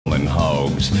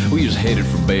hogs. We was headed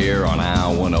for Bear on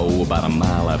I-10 about a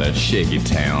mile out of Shaky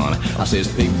Town. I says,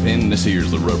 Pigpen, this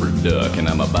here's the rubber duck, and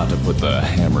I'm about to put the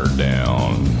hammer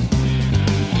down.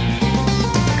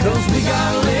 'Cause we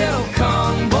got a little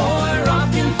convoy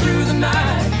rocking through the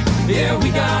night. Yeah, we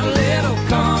got a little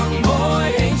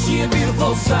convoy, ain't she a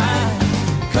beautiful sight?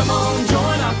 Come on,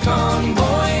 join our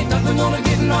convoy, ain't nothing gonna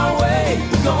get in our way.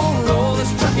 We're gonna roll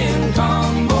this trucking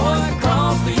convoy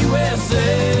across the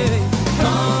USA.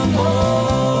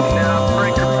 Convoy. Now,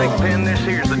 Breaker, Pigpen, this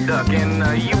here's the duck, and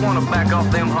you wanna back off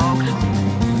them hogs?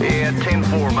 Yeah,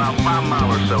 10-4, about 5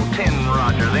 miles or so. 10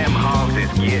 Roger, them hogs is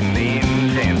getting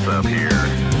intense up here.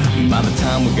 By the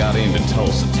time we got into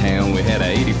Tulsa town, we had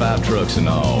 85 trucks and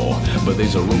all. But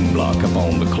there's a room block up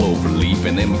on the clover leaf,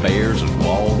 and them bears was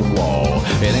wall to wall.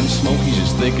 And them smokies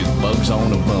as thick as bugs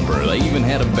on a bumper. They even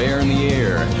had a bear in the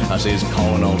air. I says,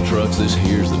 calling all trucks, this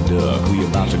here's the duck. We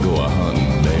about to go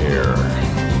a-hunting bear.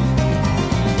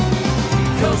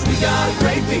 'Cause we got a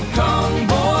great big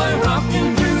convoy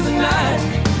rocking through the night.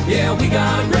 Yeah, we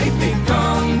got a great big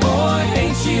convoy,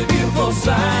 ain't she a beautiful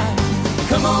sight?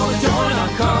 Come on and join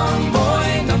our convoy,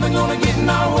 ain't nothing gonna get in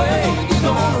our way. We're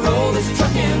gonna roll this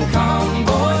trucking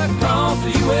convoy across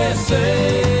the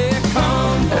USA.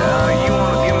 Convoy. You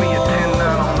wanna give me a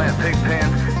 10-9 on that, Pigpen?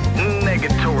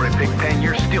 Negatory, Pigpen,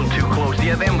 you're still too close.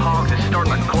 Yeah, them hogs is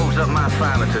starting to close up my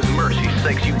sinuses. Mercy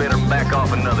sakes, you better back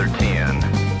off another 10.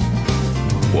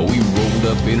 Well, we rolled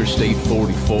up Interstate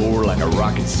 44 like a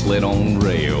rocket sled on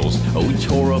rails. We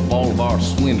tore up all of our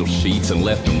swindle sheets and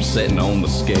left them setting on the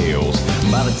scales.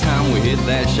 By the time we hit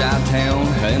that Chi-town,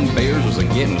 them bears was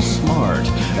a-getting smart.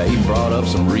 He brought up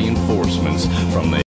some reinforcements from the